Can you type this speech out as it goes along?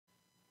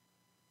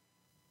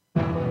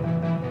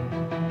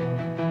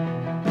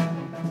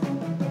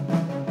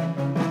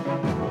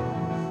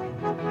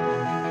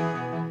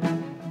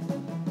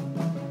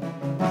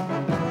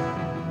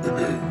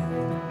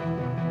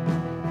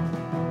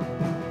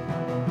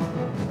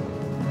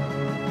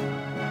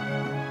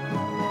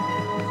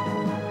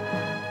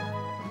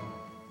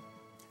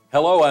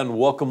Hello and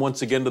welcome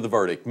once again to The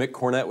Verdict. Mick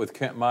Cornett with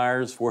Kent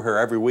Meyers. We're here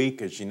every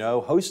week, as you know,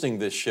 hosting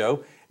this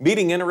show,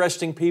 meeting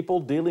interesting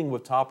people, dealing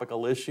with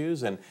topical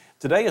issues. And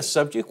today a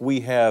subject we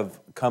have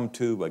come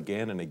to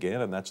again and again,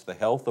 and that's the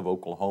health of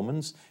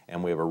Oklahomans.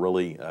 And we have a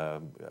really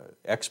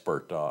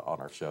expert on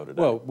our show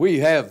today. Well, we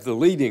have the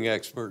leading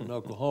expert in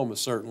Oklahoma,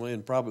 certainly,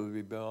 and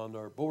probably beyond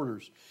our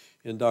borders,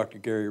 in Dr.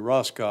 Gary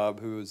Raskob,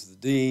 who is the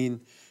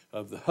Dean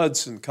of the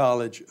Hudson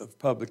College of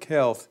Public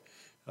Health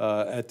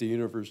at the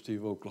University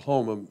of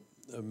Oklahoma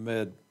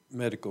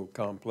Medical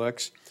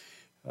Complex.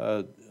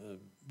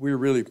 We're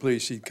really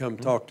pleased he'd come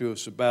talk to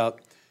us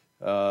about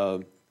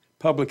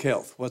public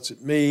health. What's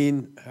it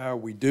mean? How are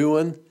we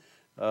doing?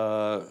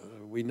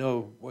 We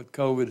know what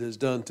COVID has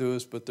done to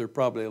us, but there are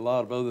probably a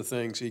lot of other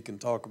things he can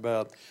talk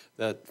about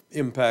that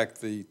impact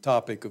the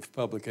topic of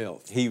public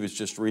health. He was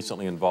just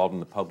recently involved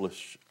in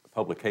the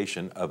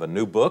publication of a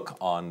new book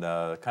on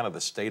kind of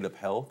the state of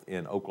health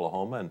in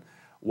Oklahoma and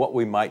what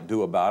we might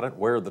do about it,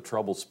 where are the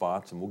trouble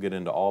spots, and we'll get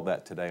into all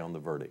that today on The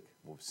Verdict.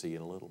 We'll see you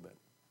in a little bit.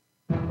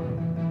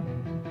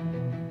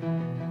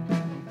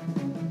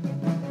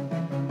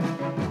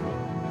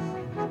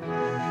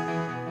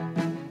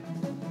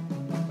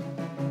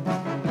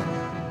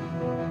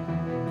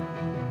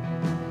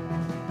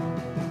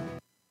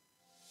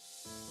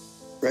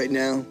 Right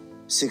now,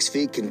 6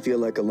 feet can feel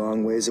like a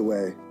long ways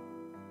away.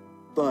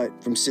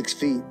 But from 6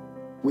 feet,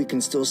 we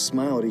can still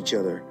smile at each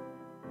other.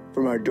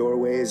 From our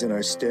doorways and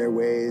our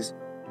stairways,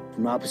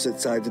 from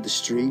opposite sides of the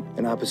street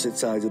and opposite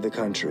sides of the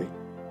country.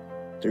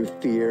 Through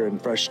fear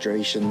and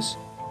frustrations,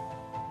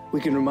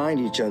 we can remind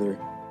each other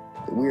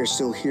that we are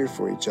still here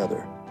for each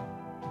other.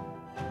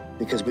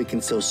 Because we can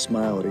still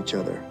smile at each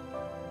other.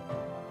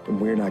 And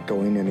we're not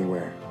going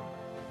anywhere.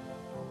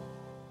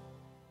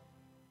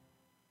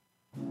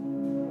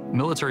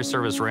 Military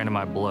service ran in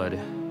my blood,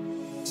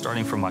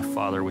 starting from my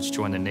father, which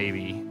joined the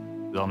Navy,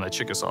 on the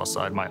Chickasaw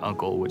side, my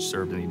uncle, which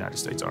served in the United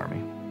States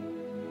Army.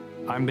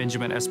 I'm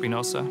Benjamin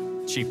Espinosa,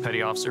 Chief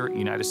Petty Officer,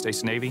 United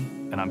States Navy,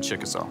 and I'm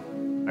Chickasaw.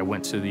 I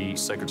went to the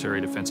Secretary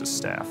of Defense's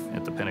staff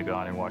at the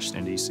Pentagon in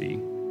Washington, D.C.,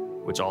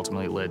 which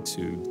ultimately led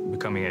to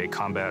becoming a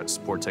combat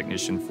support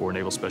technician for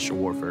Naval Special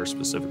Warfare,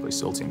 specifically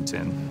SEAL Team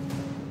 10.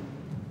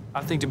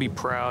 I think to be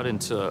proud and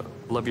to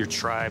love your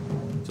tribe,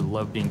 to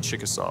love being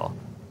Chickasaw,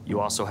 you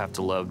also have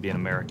to love being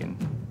American.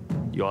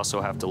 You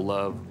also have to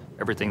love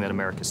everything that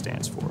America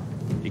stands for: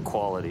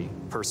 equality,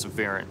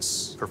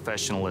 perseverance,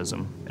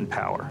 professionalism, and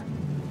power.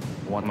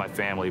 I want my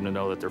family to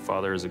know that their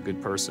father is a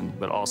good person,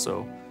 but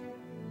also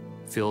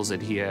feels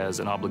that he has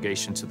an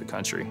obligation to the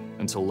country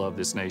and to love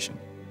this nation.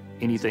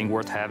 Anything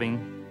worth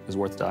having is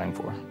worth dying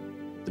for.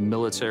 The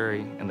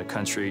military and the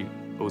country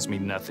owes me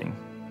nothing.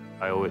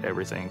 I owe it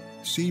everything.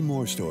 See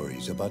more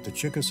stories about the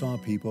Chickasaw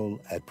people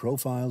at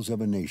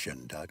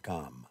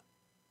profilesofanation.com.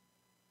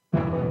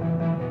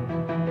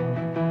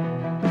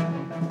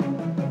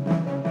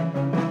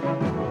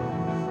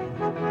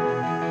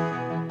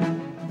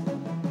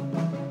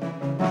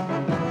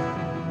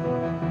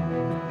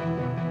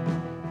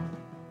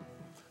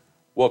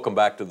 Welcome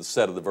back to the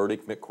set of The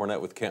Verdict. Mick Cornett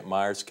with Kent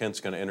Meyers. Kent's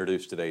going to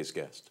introduce today's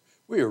guest.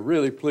 We are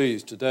really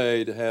pleased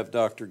today to have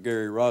Dr.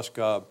 Gary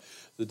Raskob,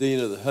 the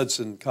Dean of the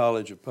Hudson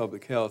College of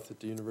Public Health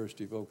at the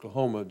University of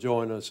Oklahoma,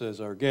 join us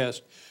as our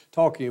guest,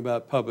 talking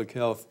about public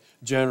health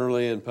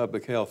generally and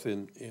public health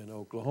in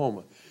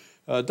Oklahoma.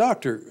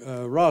 Dr.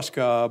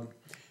 Raskob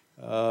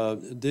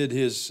did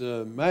his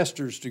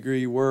master's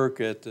degree work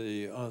at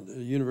the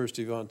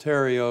University of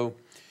Ontario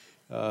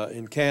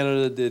in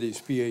Canada, did his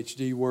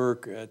Ph.D.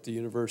 work at the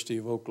University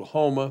of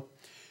Oklahoma.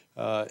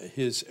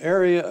 His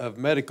area of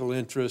medical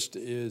interest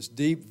is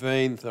deep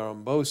vein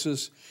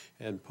thrombosis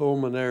and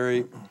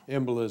pulmonary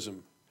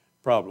embolism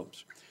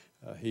problems.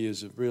 He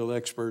is a real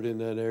expert in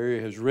that area,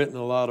 has written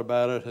a lot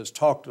about it, has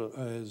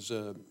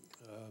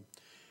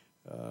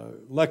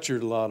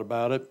lectured a lot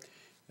about it,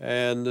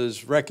 and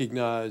is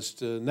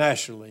recognized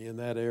nationally in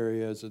that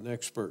area as an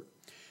expert.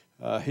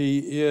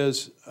 He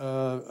is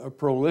a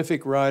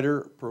prolific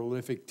writer,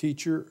 prolific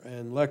teacher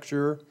and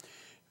lecturer,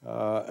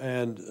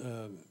 and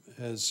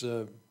has,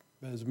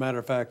 as a matter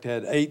of fact,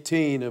 had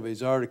 18 of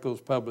his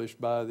articles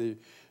published by the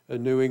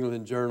New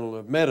England Journal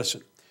of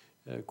Medicine,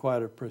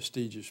 quite a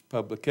prestigious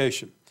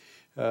publication.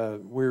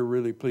 We're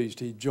really pleased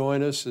he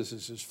joined us. This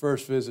is his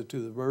first visit to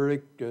The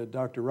Verdict.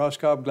 Dr.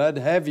 Raskob, glad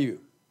to have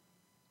you.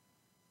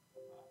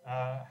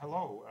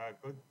 Hello.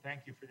 Good.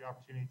 Thank you for the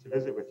opportunity to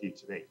visit with you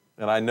today.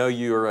 And I know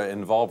you're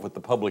involved with the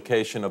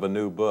publication of a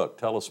new book.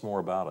 Tell us more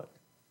about it.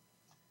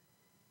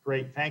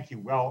 Great. Thank you.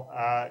 Well,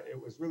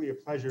 it was really a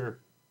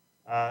pleasure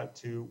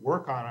to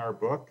work on our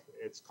book.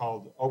 It's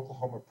called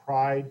Oklahoma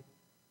Pride,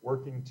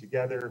 Working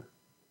Together.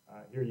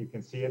 Here you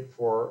can see it,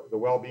 for the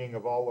well-being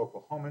of all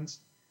Oklahomans.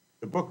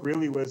 The book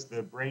really was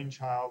the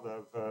brainchild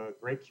of a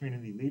great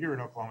community leader in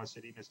Oklahoma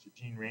City, Mr.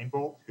 Gene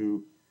Rainbolt,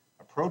 who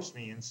approached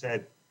me and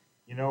said,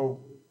 you know,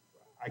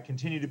 I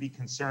continue to be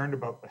concerned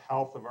about the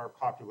health of our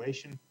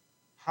population.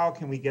 How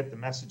can we get the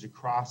message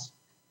across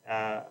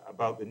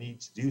about the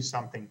need to do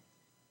something?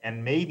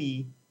 And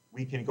maybe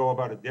we can go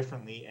about it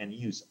differently and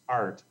use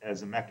art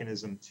as a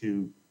mechanism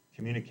to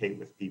communicate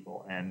with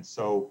people. And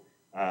so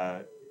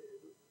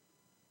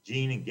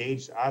Gene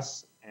engaged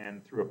us,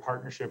 and through a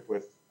partnership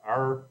with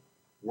our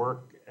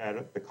work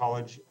at the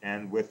college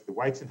and with the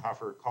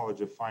Weizenhofer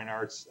College of Fine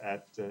Arts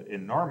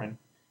in Norman,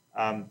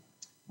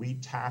 we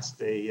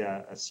tasked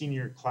a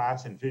senior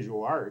class in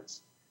visual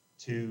arts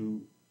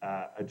to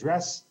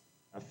address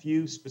a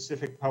few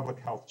specific public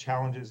health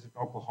challenges in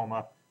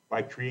Oklahoma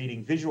by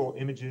creating visual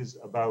images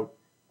about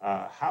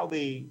how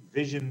they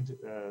visioned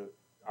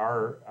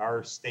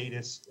our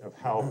status of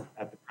health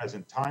at the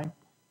present time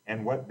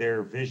and what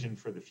their vision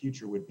for the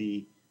future would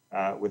be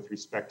with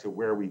respect to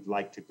where we'd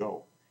like to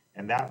go.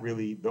 And that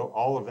really,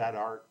 all of that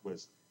art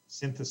was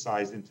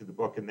synthesized into the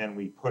book, and then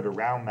we put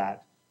around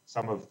that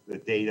some of the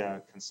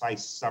data,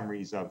 concise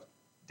summaries of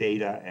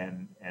data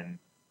and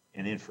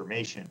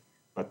information.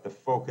 But the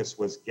focus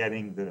was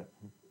getting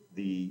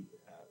the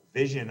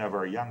vision of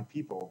our young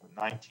people,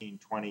 the 19,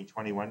 20,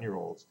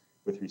 21-year-olds,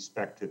 with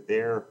respect to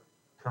their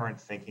current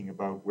thinking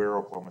about where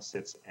Oklahoma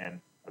sits and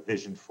a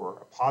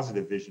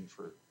positive vision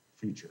for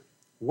future.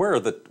 What are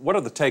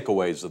the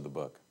takeaways of the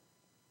book?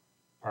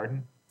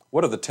 Pardon?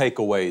 What are the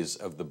takeaways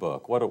of the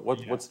book?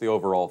 What's the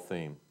overall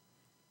theme?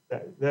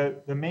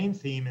 The main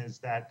theme is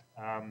that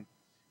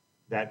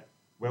that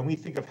when we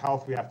think of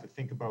health, we have to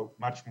think about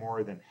much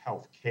more than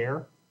health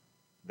care.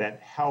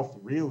 That health,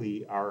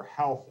 really, our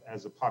health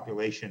as a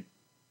population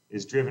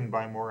is driven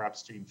by more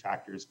upstream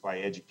factors, by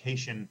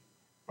education,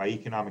 by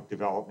economic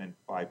development,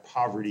 by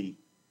poverty,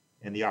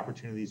 and the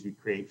opportunities we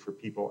create for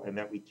people, and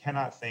that we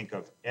cannot think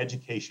of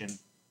education,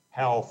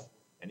 health,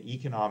 and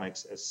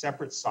economics as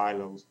separate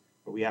silos,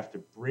 but we have to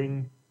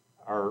bring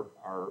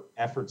our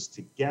efforts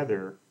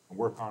together and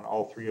work on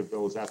all three of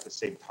those at the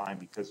same time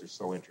because they're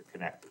so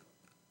interconnected.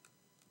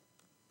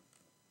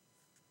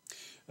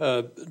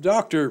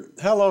 Doctor,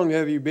 how long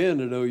have you been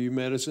at OU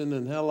Medicine,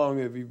 and how long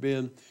have you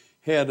been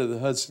head of the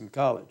Hudson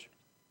College?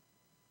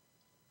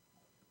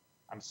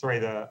 I'm sorry,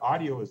 the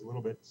audio is a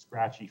little bit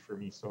scratchy for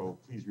me, so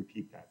please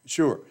repeat that.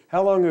 Sure.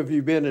 How long have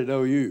you been at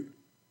OU?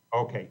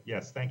 Okay,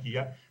 yes, thank you.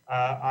 Yeah,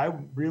 I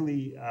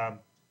really,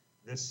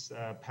 this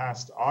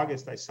past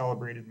August, I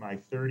celebrated my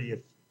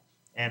 30th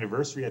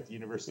anniversary at the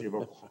University of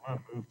Oklahoma.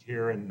 I moved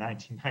here in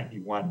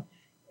 1991,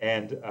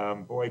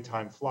 and boy,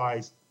 time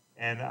flies.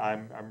 And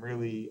I'm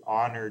really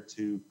honored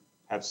to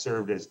have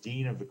served as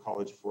dean of the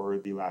college for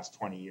the last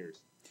 20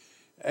 years.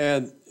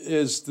 And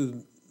is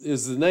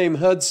the name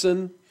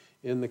Hudson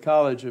in the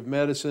College of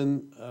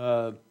Medicine,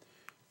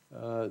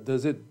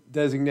 does it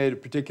designate a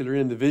particular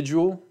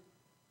individual?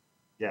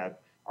 Yeah,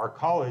 our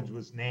college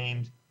was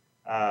named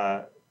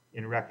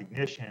in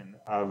recognition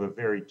of a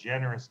very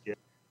generous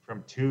gift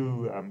from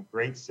two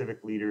great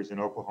civic leaders in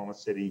Oklahoma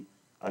City,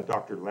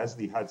 Dr.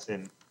 Leslie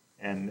Hudson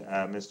and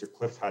Mr.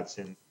 Cliff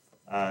Hudson.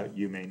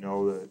 You may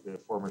know the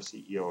former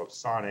CEO of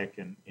Sonic,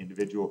 an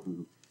individual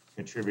who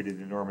contributed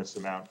an enormous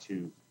amount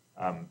to,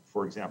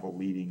 for example,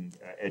 leading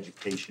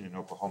education in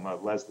Oklahoma.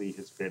 Leslie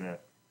has been an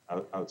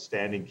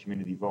outstanding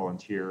community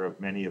volunteer of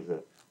many of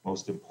the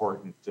most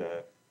important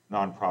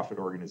nonprofit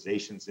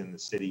organizations in the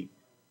city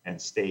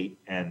and state.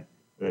 And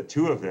the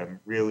two of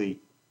them really,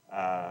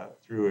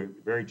 through a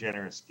very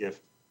generous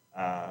gift,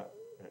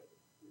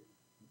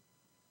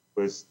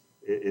 is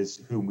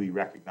whom we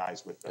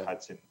recognize with the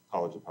Hudson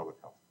College of Public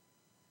Health.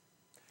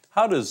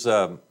 How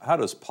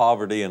does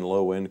poverty and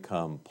low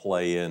income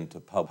play into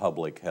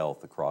public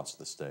health across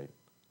the state?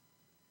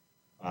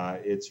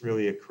 It's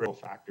really a critical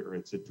factor.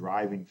 It's a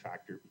driving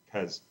factor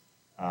because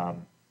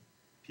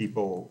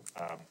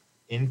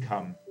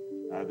income,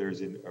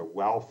 there's a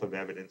wealth of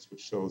evidence which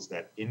shows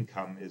that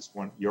income is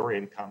your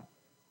income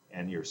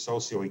and your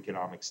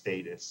socioeconomic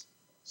status.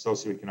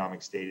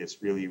 Socioeconomic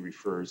status really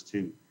refers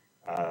to,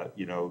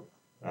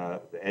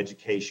 the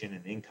education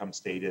and income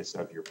status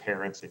of your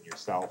parents and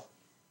yourself.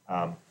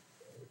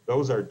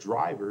 Those are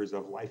drivers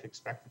of life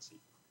expectancy.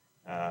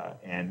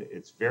 And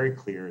it's very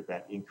clear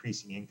that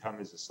increasing income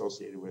is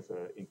associated with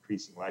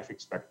increasing life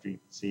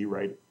expectancy,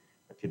 right?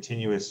 A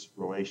continuous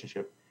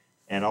relationship.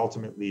 And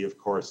ultimately, of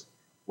course,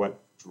 what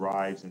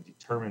drives and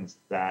determines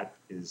that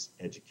is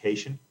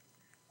education,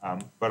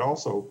 but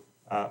also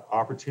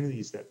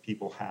opportunities that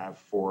people have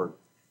for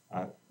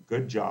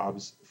good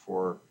jobs,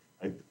 for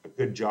a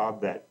good job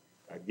that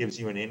gives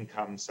you an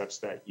income such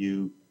that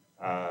you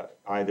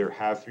either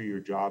have through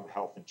your job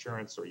health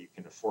insurance or you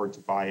can afford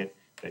to buy it,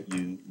 that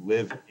you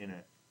live in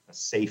a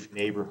safe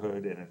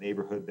neighborhood, and a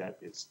neighborhood that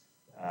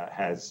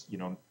has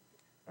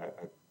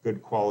a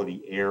good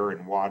quality air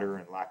and water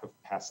and lack of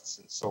pests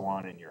and so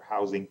on in your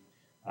housing,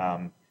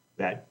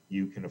 that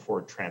you can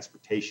afford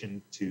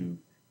transportation to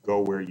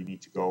go where you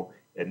need to go,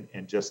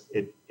 and just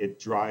it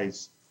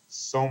drives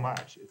so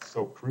much. It's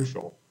so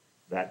crucial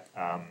that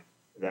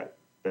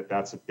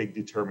that's a big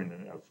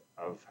determinant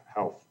of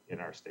health in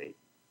our state.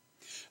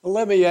 Well,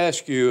 let me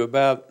ask you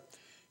about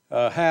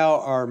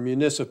how our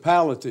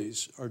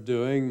municipalities are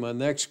doing. My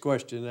next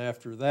question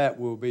after that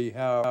will be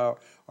how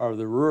are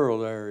the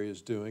rural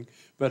areas doing.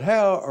 But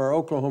how are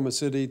Oklahoma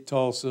City,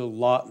 Tulsa,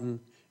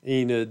 Lawton,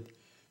 Enid,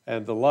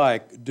 and the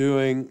like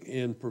doing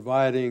in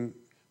providing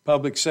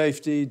public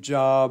safety,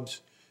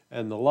 jobs,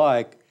 and the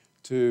like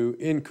to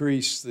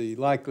increase the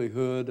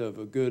likelihood of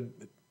a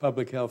good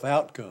public health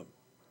outcome?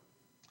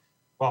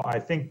 Well, I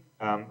think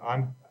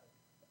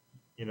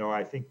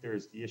I think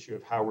there's the issue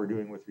of how we're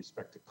doing with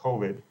respect to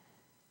COVID,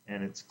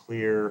 and it's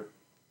clear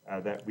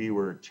that we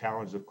were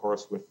challenged, of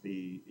course, with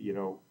the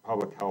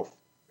public health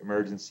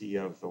emergency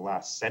of the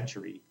last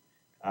century,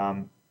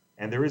 and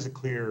there is a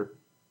clear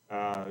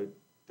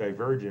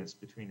divergence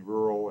between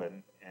rural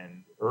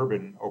and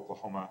urban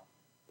Oklahoma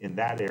in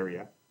that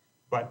area.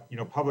 But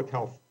public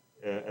health,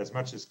 as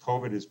much as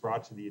COVID has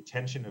brought to the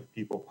attention of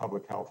people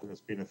public health and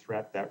has been a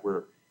threat that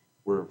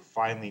we're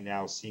finally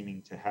now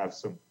seeming to have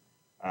some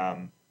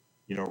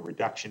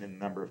reduction in the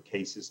number of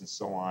cases and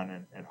so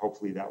on, and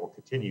hopefully that will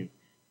continue.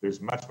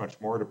 There's much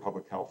more to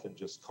public health than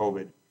just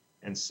COVID,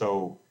 and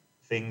so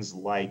things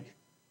like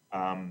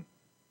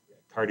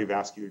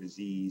cardiovascular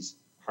disease,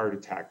 heart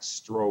attack,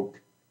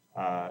 stroke,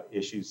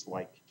 issues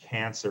like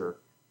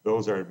cancer,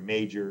 those are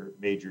major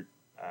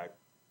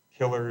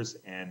killers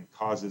and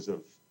causes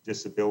of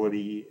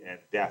disability and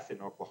death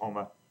in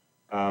Oklahoma.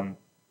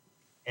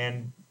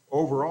 And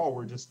overall,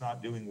 we're just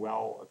not doing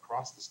well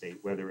across the state,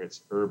 whether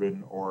it's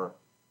urban or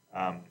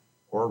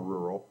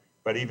rural.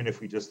 But even if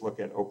we just look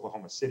at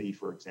Oklahoma City,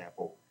 for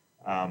example,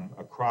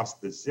 across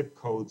the zip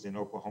codes in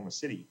Oklahoma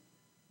City,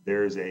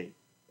 there's a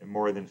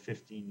more than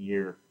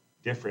 15-year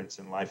difference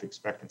in life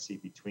expectancy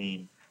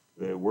between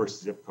the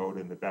worst zip code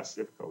and the best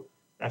zip code.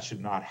 That should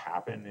not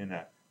happen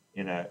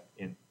in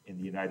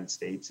the United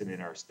States and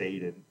in our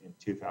state in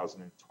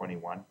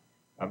 2021.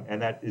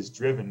 And that is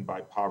driven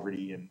by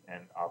poverty and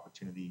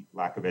opportunity,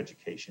 lack of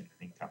education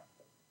and income.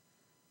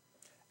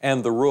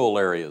 And the rural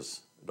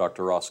areas,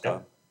 Dr. Raskob. Yeah.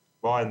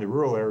 Well, and the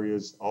rural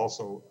areas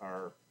also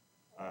are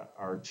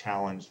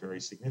challenged very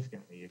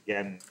significantly.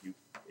 Again,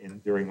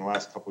 during the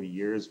last couple of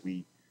years,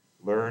 we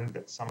learned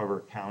that some of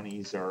our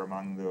counties are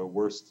among the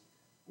worst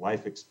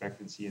life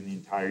expectancy in the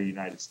entire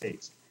United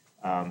States.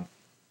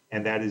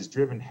 And that is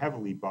driven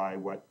heavily by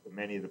what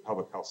many of the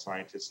public health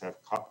scientists have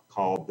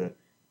called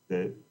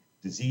the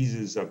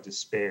diseases of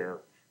despair,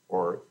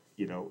 or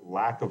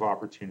lack of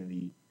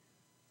opportunity,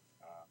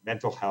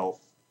 mental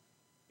health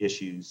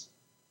issues,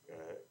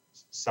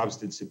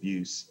 substance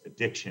abuse,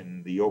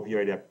 addiction. The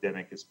opioid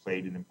epidemic has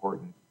played an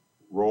important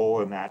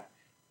role in that,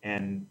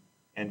 and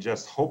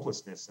just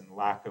hopelessness and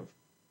lack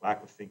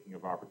of thinking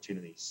of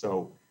opportunity.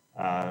 So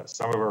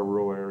some of our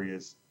rural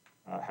areas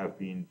have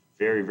been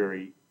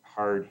very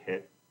hard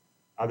hit.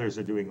 Others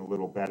are doing a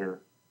little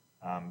better,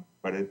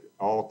 but it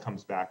all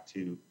comes back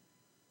to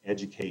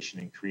education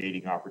and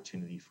creating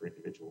opportunity for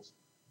individuals.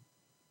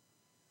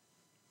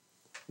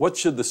 What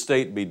should the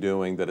state be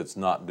doing that it's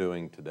not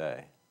doing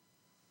today?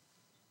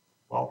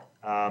 Well,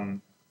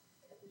 in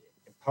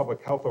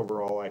public health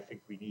overall, I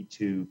think we need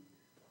to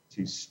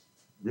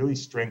really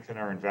strengthen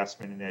our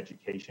investment in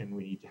education.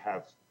 We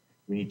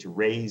need to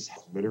raise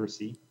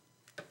literacy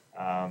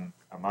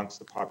amongst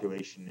the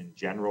population in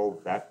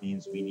general. That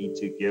means we need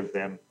to give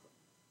them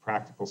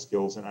practical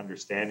skills and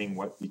understanding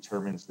what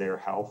determines their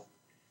health.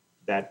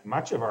 That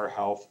much of our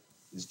health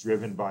is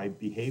driven by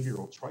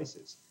behavioral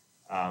choices.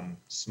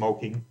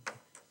 Smoking,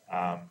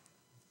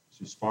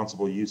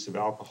 responsible use of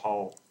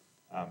alcohol,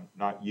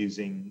 not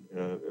using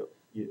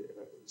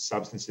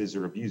substances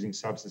or abusing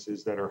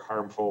substances that are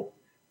harmful,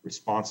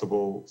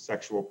 responsible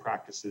sexual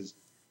practices.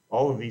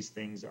 All of these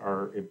things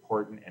are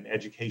important, and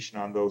education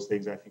on those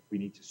things, I think we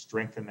need to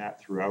strengthen that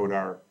throughout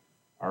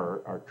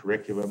our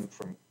curriculum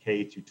from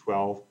K to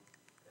 12.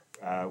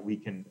 We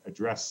can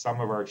address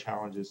some of our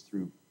challenges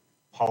through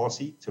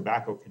policy.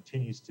 Tobacco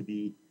continues to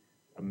be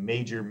a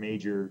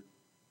major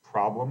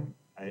problem,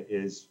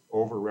 is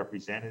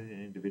overrepresented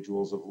in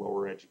individuals of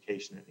lower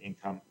education and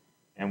income.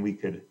 And we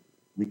could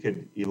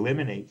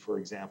eliminate, for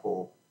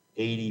example,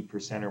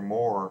 80% or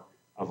more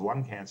of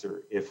lung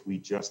cancer if we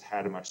just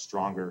had a much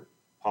stronger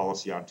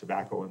policy on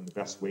tobacco. And the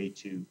best way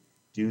to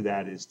do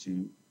that is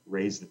to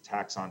raise the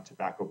tax on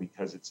tobacco,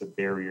 because it's a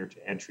barrier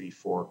to entry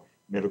for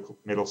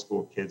middle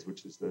school kids,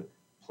 which is the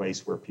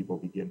place where people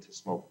begin to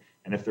smoke.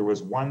 And if there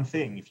was one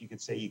thing, if you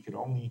could say you could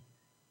only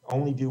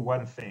do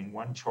one thing,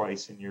 one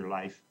choice in your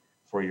life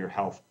for your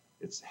health,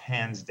 it's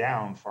hands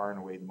down, far and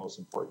away, the most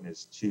important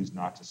is choose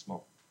not to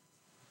smoke.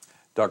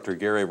 Dr.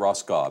 Gary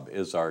Raskob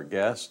is our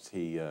guest.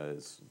 He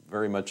is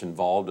very much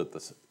involved at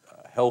the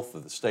health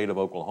of the state of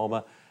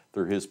Oklahoma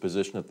through his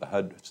position at the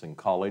Hudson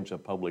College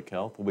of Public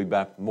Health. We'll be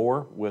back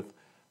more with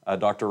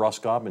Dr.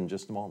 Raskob in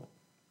just a moment.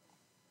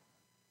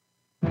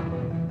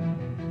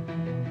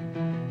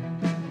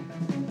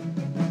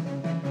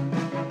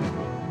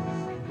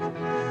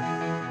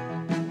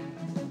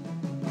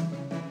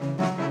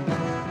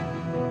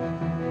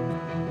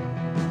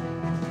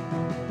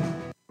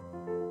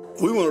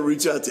 We want to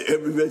reach out to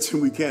every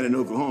veteran we can in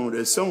Oklahoma.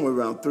 There's somewhere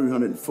around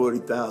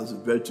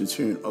 340,000 veterans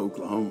here in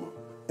Oklahoma,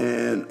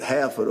 and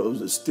half of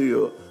those are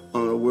still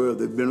unaware of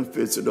their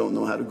benefits or don't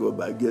know how to go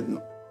about getting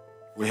them.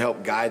 We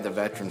help guide the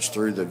veterans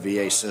through the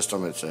VA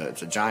system. It's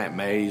a giant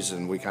maze,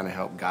 and we kind of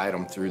help guide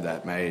them through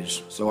that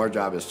maze. So our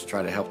job is to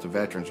try to help the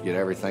veterans get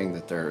everything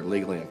that they're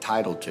legally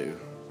entitled to.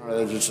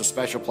 There's just a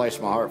special place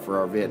in my heart for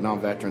our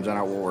Vietnam veterans and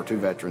our World War II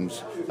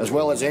veterans, as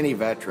well as any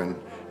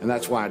veteran, and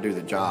that's why I do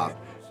the job.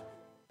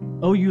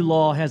 OU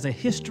Law has a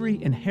history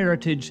and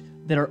heritage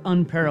that are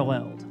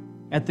unparalleled.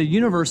 At the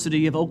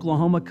University of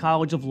Oklahoma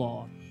College of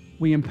Law,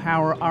 we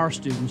empower our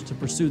students to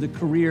pursue the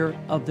career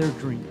of their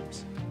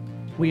dreams.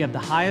 We have the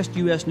highest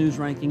U.S. News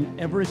ranking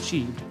ever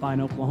achieved by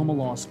an Oklahoma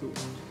law school.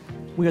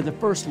 We are the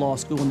first law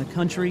school in the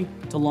country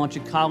to launch a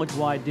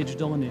college-wide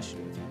digital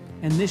initiative.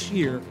 And this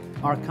year,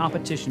 our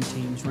competition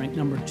teams rank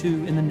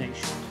 #2 in the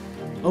nation.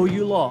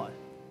 OU Law,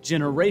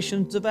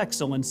 generations of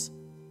excellence,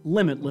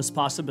 limitless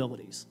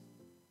possibilities.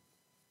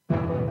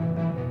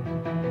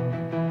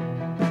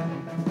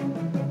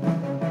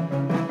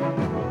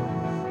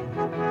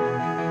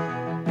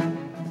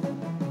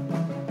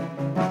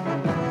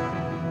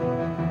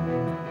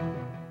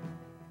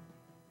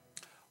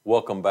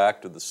 Welcome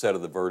back to the set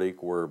of The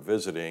Verdict. We're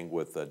visiting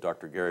with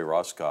Dr. Gary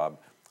Raskob,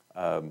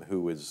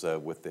 who is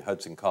with the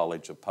Hudson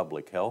College of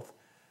Public Health.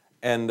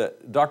 And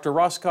Dr.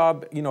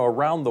 Raskob, you know,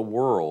 around the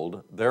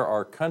world, there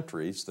are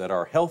countries that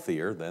are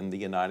healthier than the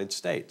United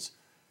States.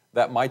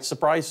 That might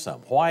surprise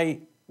some.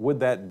 Why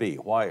would that be?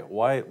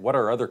 What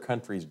are other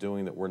countries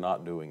doing that we're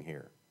not doing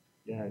here?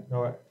 Yeah,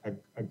 no,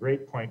 a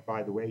great point,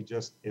 by the way.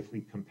 Just if we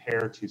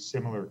compare to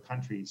similar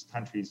countries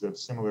of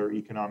similar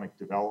economic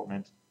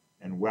development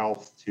and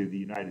wealth to the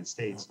United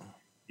States, the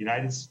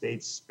United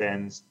States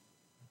spends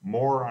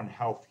more on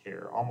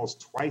healthcare,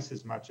 almost twice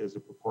as much as a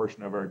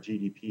proportion of our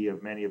GDP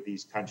of many of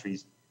these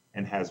countries,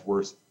 and has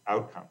worse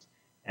outcomes.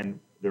 And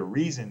the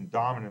reason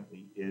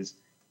dominantly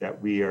is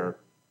that we are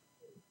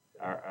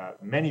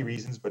many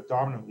reasons, but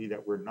dominantly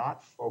that we're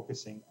not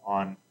focusing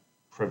on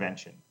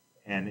prevention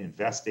and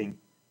investing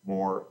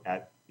more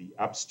at the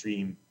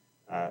upstream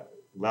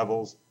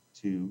levels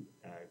to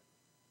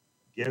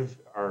give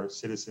our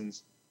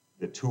citizens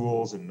the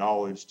tools and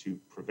knowledge to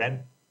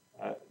prevent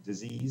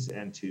disease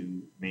and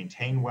to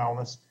maintain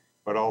wellness,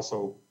 but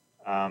also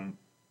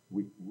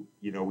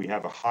we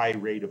have a high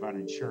rate of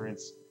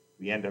uninsurance.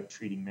 We end up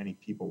treating many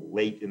people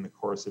late in the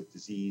course of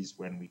disease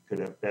when we could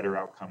have better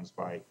outcomes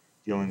by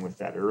dealing with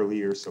that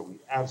earlier. So we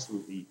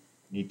absolutely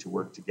need to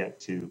work to get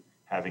to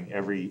having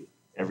every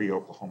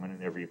Oklahoman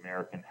and every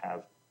American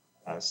have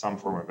some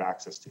form of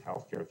access to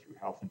healthcare through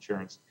health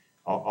insurance.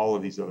 All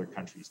of these other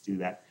countries do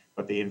that,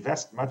 but they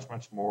invest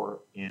much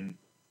more in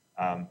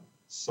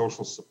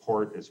social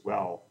support as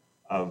well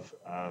of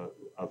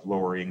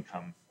lower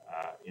income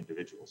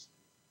individuals.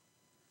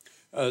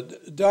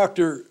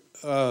 Doctor,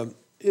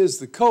 is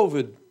the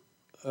COVID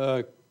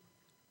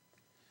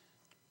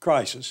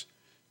crisis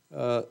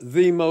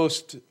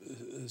the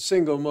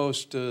single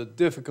most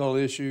difficult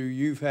issue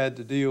you've had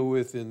to deal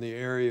with in the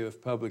area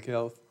of public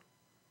health?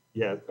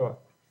 Yeah,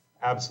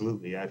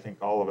 absolutely. I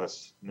think all of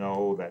us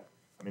know that.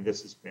 I mean,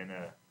 this has been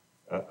a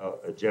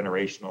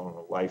generational and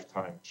a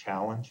lifetime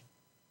challenge,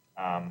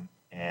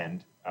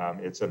 and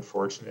it's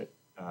unfortunate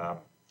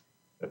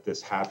that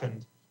this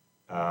happened.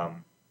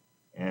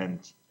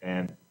 And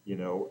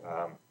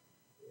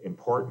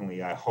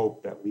importantly, I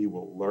hope that we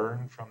will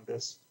learn from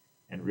this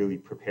and really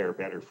prepare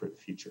better for the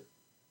future.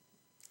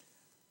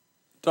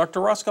 Dr.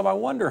 Raskob, I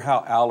wonder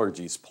how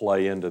allergies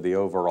play into the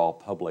overall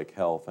public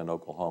health in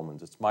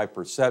Oklahomans. It's my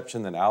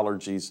perception that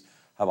allergies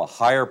have a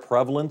higher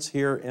prevalence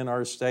here in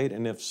our state,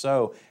 and if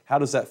so, how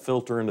does that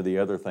filter into the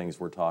other things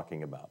we're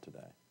talking about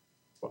today?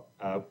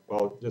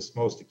 Well, just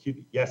most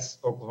acutely, yes,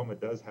 Oklahoma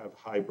does have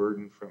high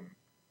burden from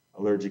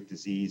allergic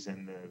disease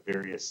and the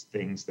various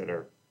things that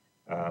are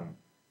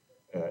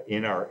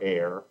in our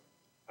air.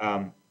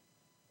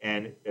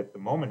 And at the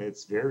moment,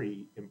 it's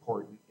very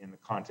important in the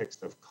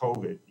context of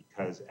COVID,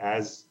 because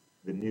as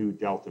the new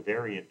Delta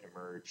variant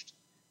emerged,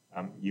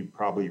 you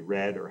probably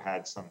read or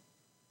had some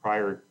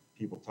prior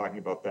people talking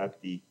about that,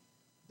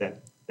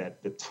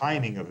 the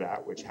timing of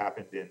that, which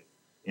happened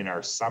in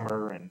our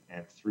summer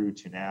and through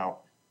to now,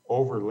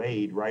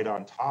 overlaid right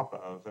on top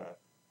of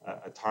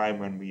a time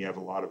when we have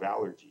a lot of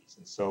allergies.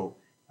 And so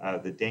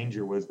the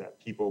danger was that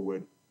people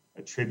would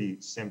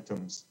attribute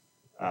symptoms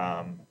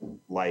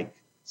like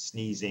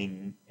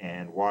sneezing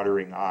and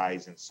watering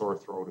eyes and sore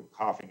throat and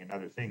coughing and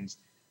other things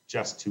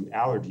just to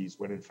allergies,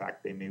 when in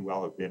fact they may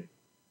well have been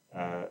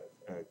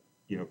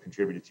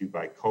contributed to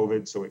by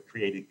COVID. So it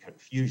created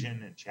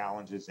confusion and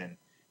challenges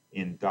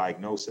in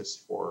diagnosis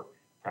for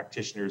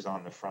practitioners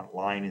on the front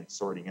line in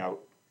sorting out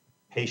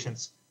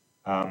patients.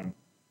 And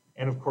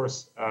of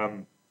course,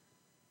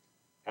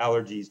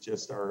 allergies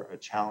just are a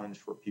challenge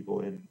for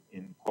people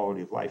in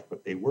quality of life,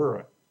 but they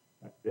were,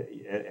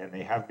 and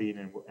they have been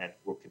and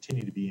will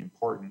continue to be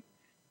important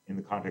in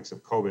the context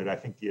of COVID. I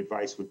think the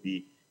advice would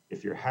be,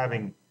 if you're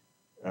having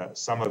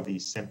some of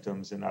these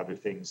symptoms and other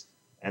things,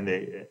 and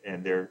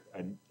they're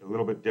a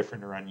little bit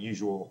different or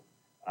unusual,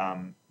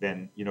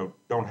 then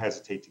don't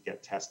hesitate to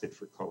get tested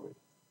for COVID.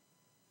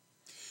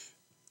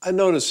 I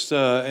noticed,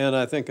 and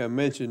I think I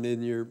mentioned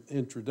in your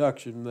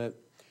introduction, that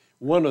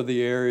one of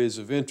the areas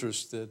of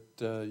interest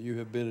that you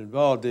have been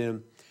involved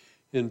in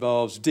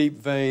involves deep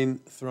vein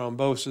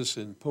thrombosis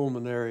and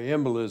pulmonary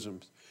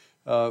embolisms.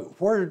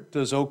 Where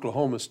does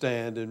Oklahoma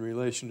stand in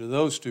relation to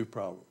those two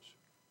problems?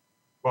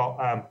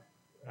 Well,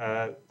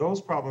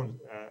 those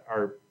problems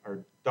are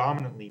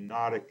dominantly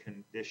not a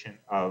condition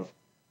of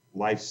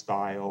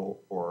lifestyle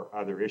or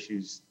other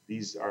issues.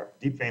 These are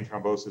deep vein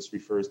thrombosis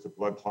refers to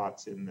blood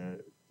clots in the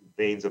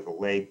veins of the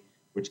leg,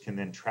 which can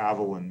then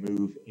travel and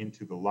move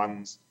into the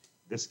lungs.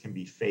 This can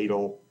be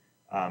fatal.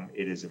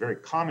 It is a very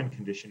common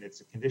condition.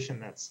 It's a condition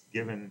that's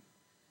given,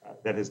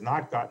 that has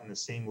not gotten the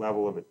same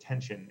level of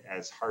attention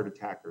as heart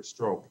attack or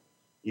stroke,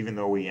 even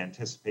though we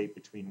anticipate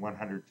between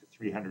 100 to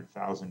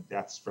 300,000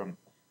 deaths from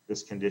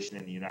this condition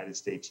in the United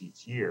States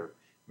each year.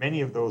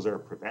 Many of those are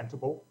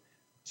preventable.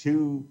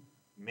 Two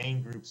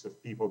main groups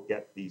of people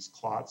get these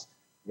clots.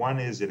 One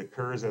is it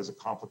occurs as a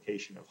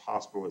complication of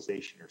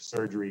hospitalization or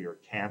surgery or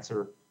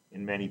cancer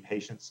in many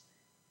patients.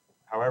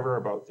 However,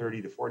 about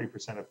 30 to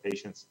 40% of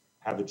patients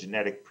have a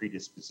genetic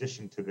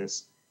predisposition to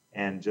this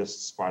and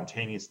just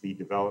spontaneously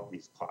develop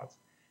these clots.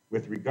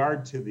 With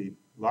regard to the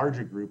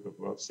larger group of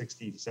about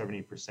 60 to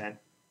 70%,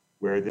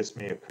 where this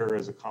may occur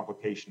as a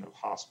complication of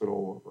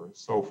hospital or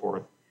so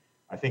forth,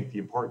 I think the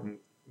important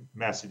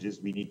message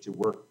is we need to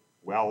work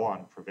well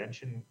on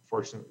prevention.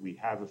 Fortunately, we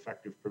have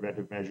effective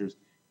preventive measures.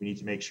 We need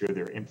to make sure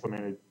they're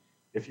implemented.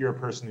 If you're a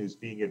person who's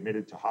being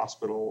admitted to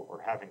hospital or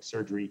having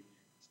surgery,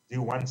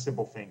 do one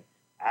simple thing.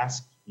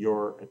 Ask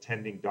your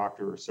attending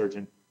doctor or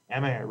surgeon,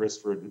 am I at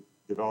risk for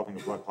developing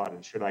a blood clot,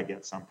 and should I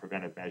get some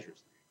preventive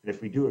measures? And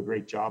if we do a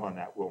great job on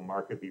that, we'll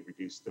markedly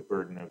reduce the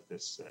burden of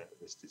this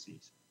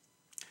disease.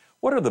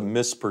 What are the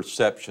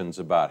misperceptions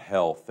about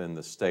health in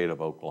the state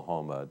of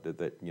Oklahoma?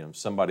 That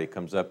somebody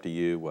comes up to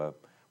you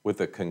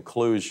with a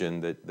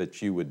conclusion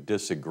that you would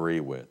disagree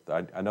with?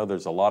 I know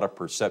there's a lot of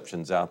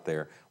perceptions out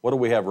there. What do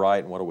we have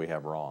right and what do we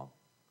have wrong?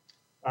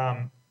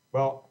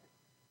 Well,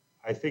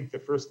 I think the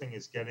first thing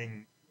is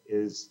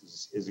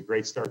a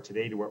great start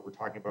today to what we're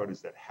talking about, is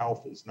that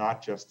health is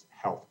not just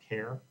health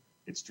care.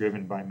 It's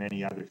driven by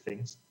many other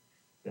things.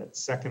 That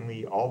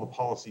secondly, all the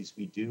policies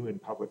we do in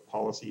public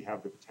policy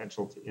have the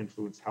potential to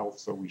influence health,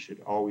 so we should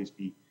always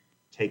be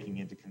taking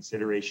into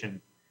consideration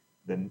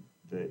the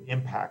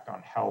impact on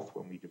health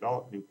when we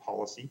develop new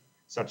policy,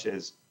 such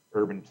as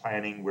urban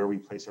planning, where we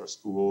place our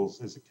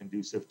schools, is it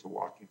conducive to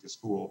walking to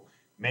school?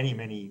 Many,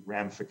 many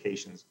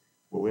ramifications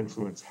will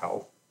influence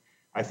health.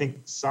 I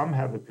think some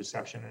have the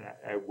perception, and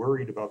I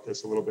worried about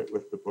this a little bit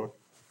with the book,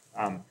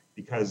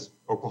 because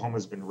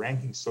Oklahoma's been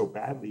ranking so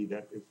badly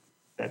that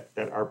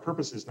our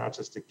purpose is not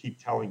just to keep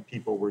telling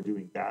people we're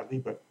doing badly,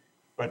 but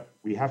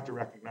we have to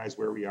recognize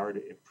where we are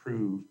to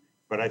improve.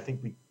 But I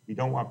think we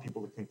don't want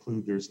people to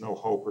conclude there's no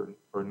hope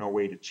or no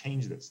way to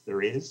change this.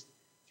 There is,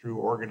 through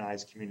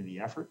organized community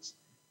efforts.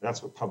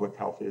 That's what public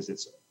health is.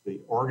 It's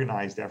the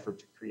organized effort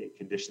to create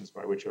conditions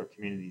by which our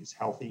community is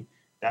healthy.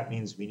 That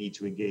means we need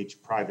to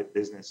engage private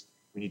business.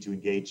 We need to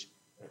engage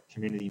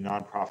community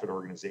nonprofit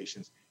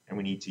organizations, and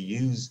we need to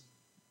use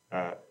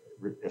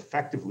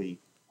effectively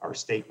our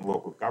state and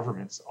local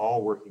governments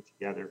all working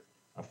together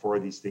for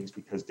these things,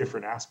 because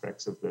different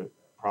aspects of the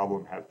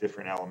problem have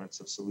different elements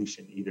of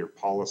solution, either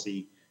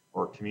policy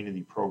or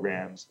community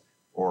programs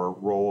or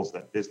roles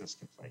that business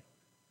can play.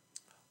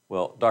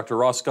 Well, Dr.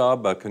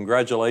 Raskob,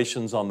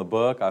 congratulations on the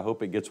book. I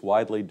hope it gets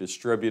widely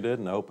distributed,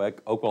 and I hope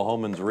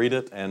Oklahomans read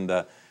it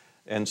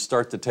and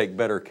start to take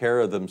better care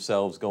of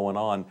themselves going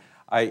on.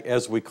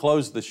 As we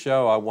close the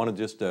show, I want to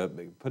just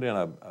put in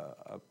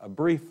a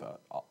brief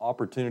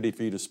opportunity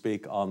for you to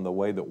speak on the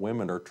way that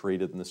women are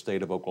treated in the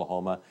state of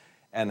Oklahoma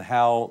and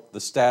how the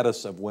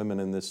status of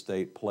women in this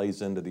state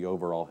plays into the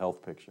overall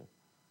health picture.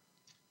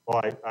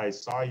 Well, I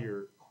saw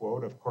your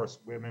quote. Of course,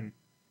 women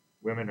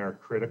are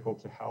critical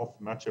to health.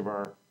 Much of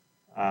our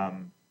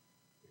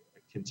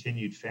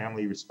continued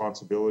family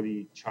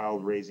responsibility,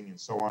 child raising, and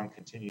so on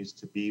continues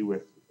to be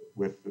with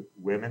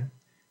women.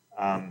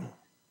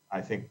 I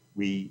think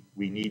we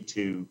need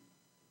to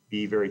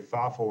be very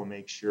thoughtful and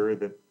make sure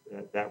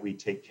that we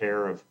take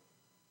care of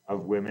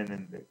women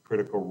and the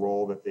critical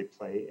role that they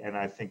play. And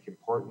I think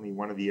importantly,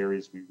 one of the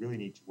areas we really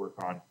need to work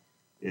on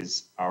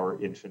is our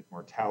infant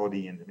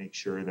mortality, and to make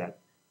sure that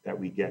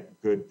we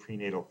get good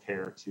prenatal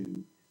care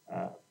to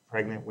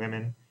pregnant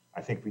women.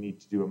 I think we need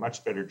to do a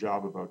much better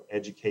job about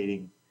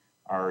educating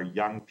our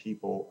young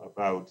people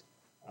about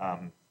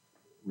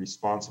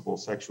responsible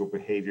sexual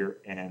behavior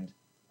and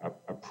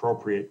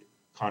appropriate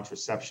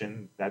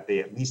contraception, that they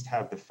at least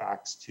have the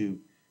facts to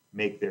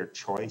make their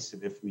choice.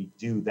 And if we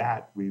do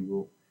that, we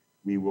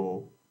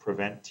will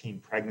prevent teen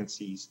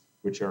pregnancies,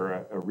 which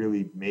are a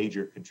really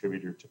major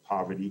contributor to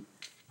poverty.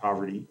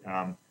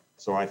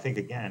 So I think,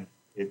 again,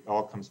 it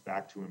all comes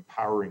back to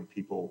empowering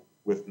people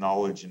with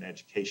knowledge and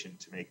education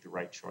to make the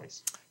right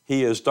choice.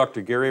 He is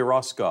Dr. Gary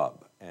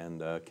Raskob, and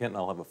Kent and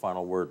I'll have a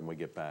final word when we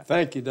get back.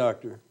 Thank you,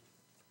 Doctor.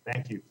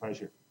 Thank you.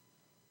 Pleasure.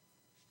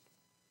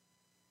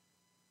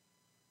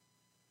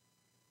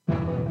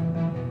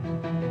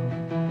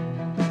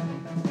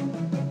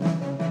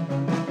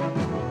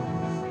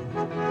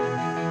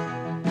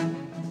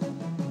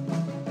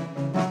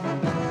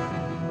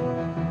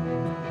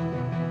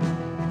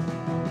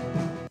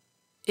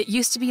 It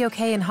used to be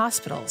okay in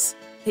hospitals.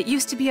 It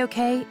used to be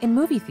okay in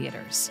movie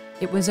theaters.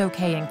 It was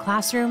okay in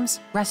classrooms,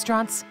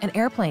 restaurants, and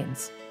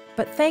airplanes.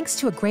 But thanks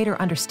to a greater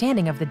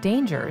understanding of the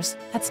dangers,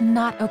 that's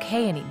not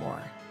okay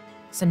anymore.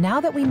 So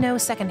now that we know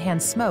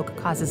secondhand smoke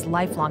causes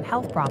lifelong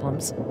health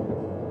problems,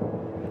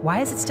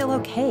 why is it still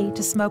okay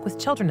to smoke with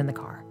children in the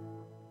car?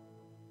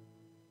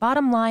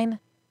 Bottom line,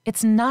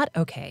 it's not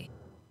okay.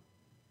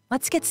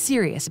 Let's get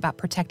serious about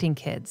protecting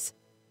kids.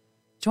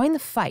 Join the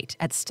fight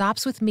at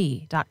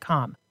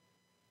stopswithme.com.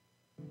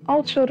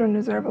 All children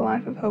deserve a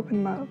life of hope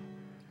and love,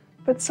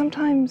 but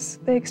sometimes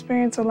they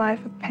experience a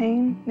life of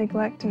pain,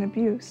 neglect, and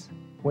abuse.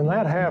 When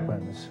that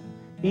happens,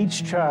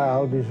 each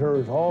child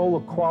deserves all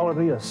the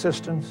quality,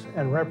 assistance,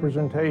 and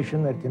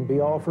representation that can be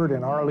offered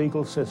in our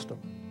legal system.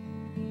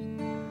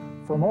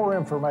 For more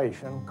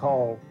information,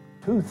 call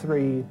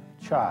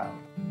 23-CHILD.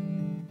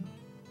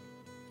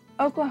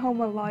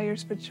 Oklahoma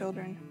Lawyers for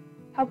Children,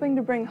 helping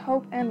to bring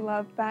hope and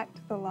love back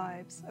to the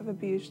lives of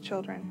abused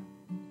children.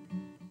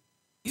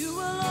 You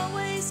will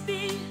always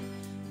be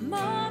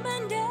mom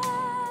and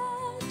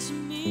dad to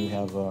me. You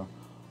have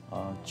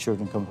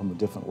children come from a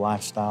different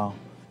lifestyle,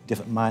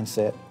 different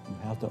mindset. You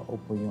have to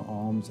open your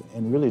arms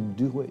and really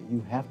do what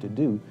you have to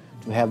do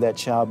to have that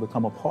child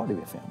become a part of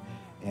your family.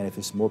 And if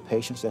it's more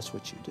patience, that's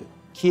what you do.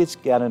 Kids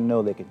got to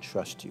know they can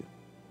trust you.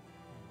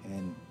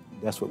 And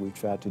that's what we've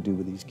tried to do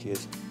with these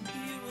kids.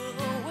 You will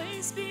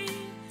always be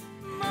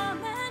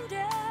mom and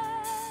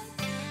dad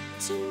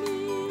to me.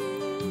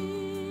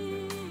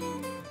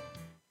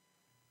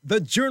 The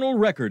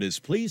Journal-Record is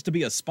pleased to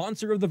be a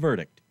sponsor of The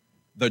Verdict.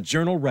 The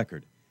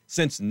Journal-Record,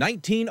 since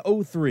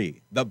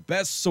 1903, the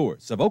best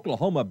source of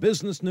Oklahoma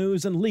business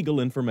news and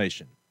legal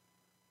information.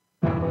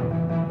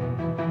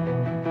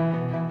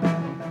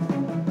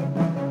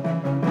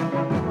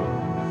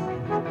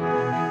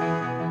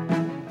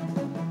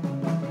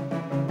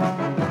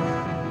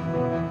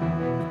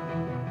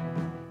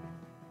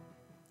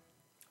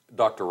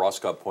 Dr.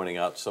 Raskob pointing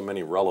out so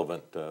many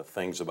relevant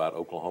things about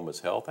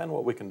Oklahoma's health and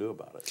what we can do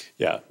about it.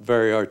 Yeah,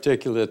 very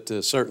articulate,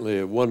 certainly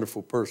a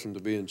wonderful person to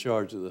be in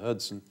charge of the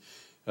Hudson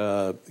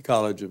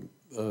College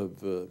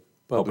of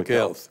Public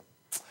Health.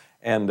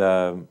 And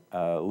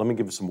let me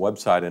give you some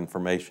website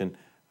information.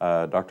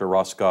 Dr.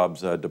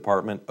 Raskob's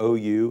department,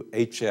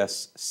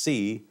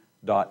 ouhsc.edu.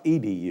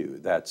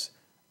 That's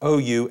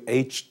ouhsc.edu.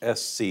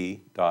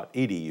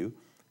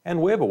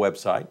 And we have a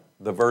website,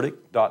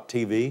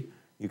 theverdict.tv.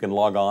 You can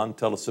log on,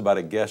 tell us about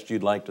a guest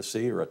you'd like to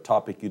see or a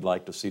topic you'd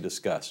like to see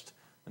discussed.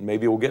 And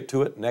maybe we'll get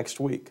to it next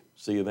week.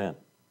 See you then.